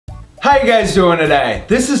How you guys doing today?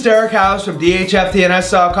 This is Derek House from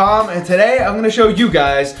dhftns.com, and today I'm going to show you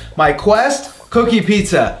guys my Quest cookie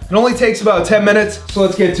pizza. It only takes about 10 minutes, so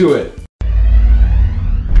let's get to it.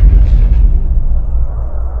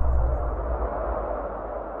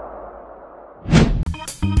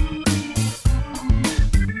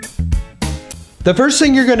 The first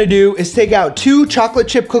thing you're going to do is take out 2 chocolate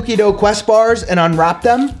chip cookie dough Quest bars and unwrap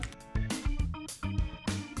them.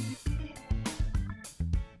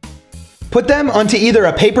 Put them onto either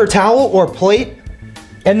a paper towel or plate,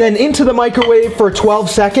 and then into the microwave for 12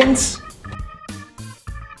 seconds.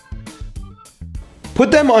 Put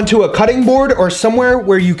them onto a cutting board or somewhere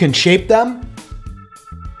where you can shape them.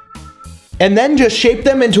 And then just shape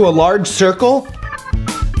them into a large circle.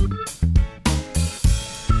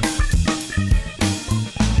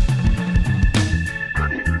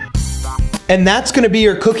 And that's gonna be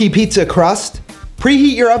your cookie pizza crust.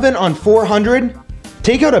 Preheat your oven on 400.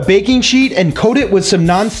 Take out a baking sheet and coat it with some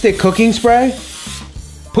non-stick cooking spray.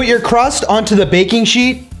 Put your crust onto the baking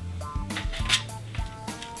sheet.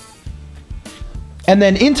 And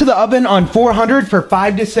then into the oven on 400 for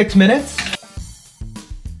 5 to 6 minutes.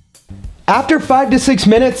 After 5 to 6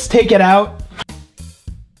 minutes, take it out.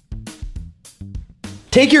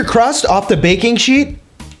 Take your crust off the baking sheet.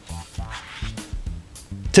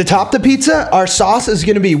 To top the pizza, our sauce is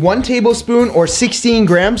gonna be 1 tablespoon or 16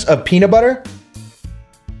 grams of peanut butter,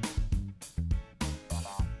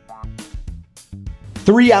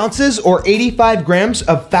 3 ounces or 85 grams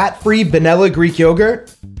of fat-free vanilla Greek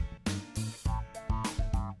yogurt,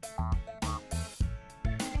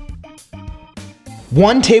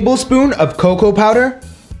 one tablespoon of cocoa powder,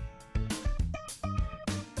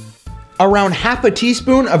 around half a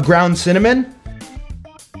teaspoon of ground cinnamon,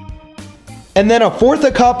 and then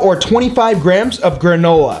 1/4 cup or 25 grams of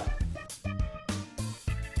granola.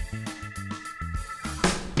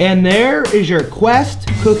 And there is your Quest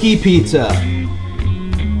cookie pizza.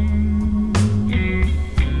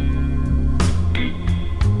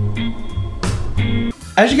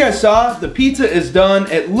 As you guys saw, the pizza is done.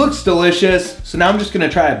 It looks delicious. So now I'm just gonna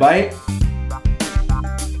try a bite.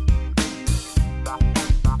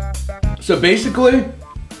 So basically,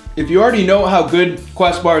 if you already know how good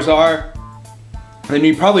Quest bars are, then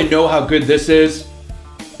you probably know how good this is.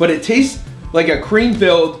 But it tastes like a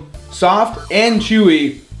cream-filled, soft and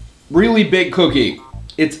chewy, really big cookie.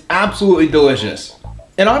 It's absolutely delicious.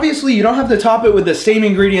 And obviously you don't have to top it with the same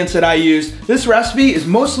ingredients that I use. This recipe is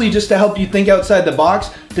mostly just to help you think outside the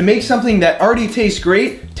box to make something that already tastes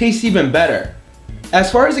great, taste even better.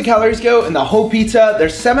 As far as the calories go in the whole pizza,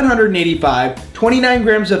 there's 785, 29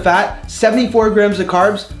 grams of fat, 74 grams of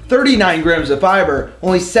carbs, 39 grams of fiber,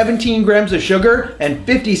 only 17 grams of sugar, and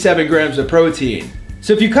 57 grams of protein.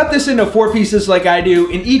 So if you cut this into 4 pieces like I do,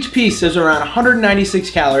 in each piece there's around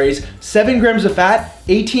 196 calories, 7 grams of fat,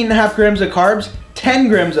 18.5 grams of carbs, 10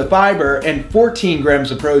 grams of fiber, and 14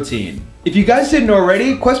 grams of protein. If you guys didn't know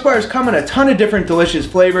already, Quest bars come in a ton of different delicious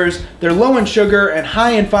flavors. They're low in sugar and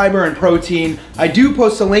high in fiber and protein. I do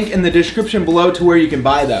post a link in the description below to where you can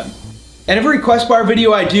buy them. And every Quest bar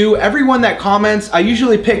video I do, everyone that comments, I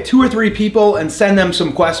usually pick 2 or 3 people and send them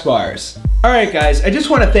some Quest bars. Alright guys, I just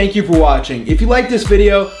want to thank you for watching. If you like this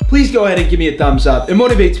video, please go ahead and give me a thumbs up. It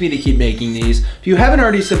motivates me to keep making these. If you haven't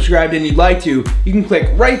already subscribed and you'd like to, you can click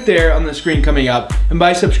right there on the screen coming up. And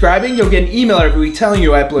by subscribing, you'll get an email every week telling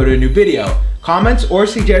you I uploaded a new video. Comments or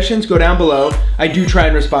suggestions go down below. I do try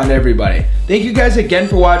and respond to everybody. Thank you guys again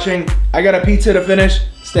for watching. I got a pizza to finish.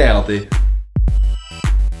 Stay healthy.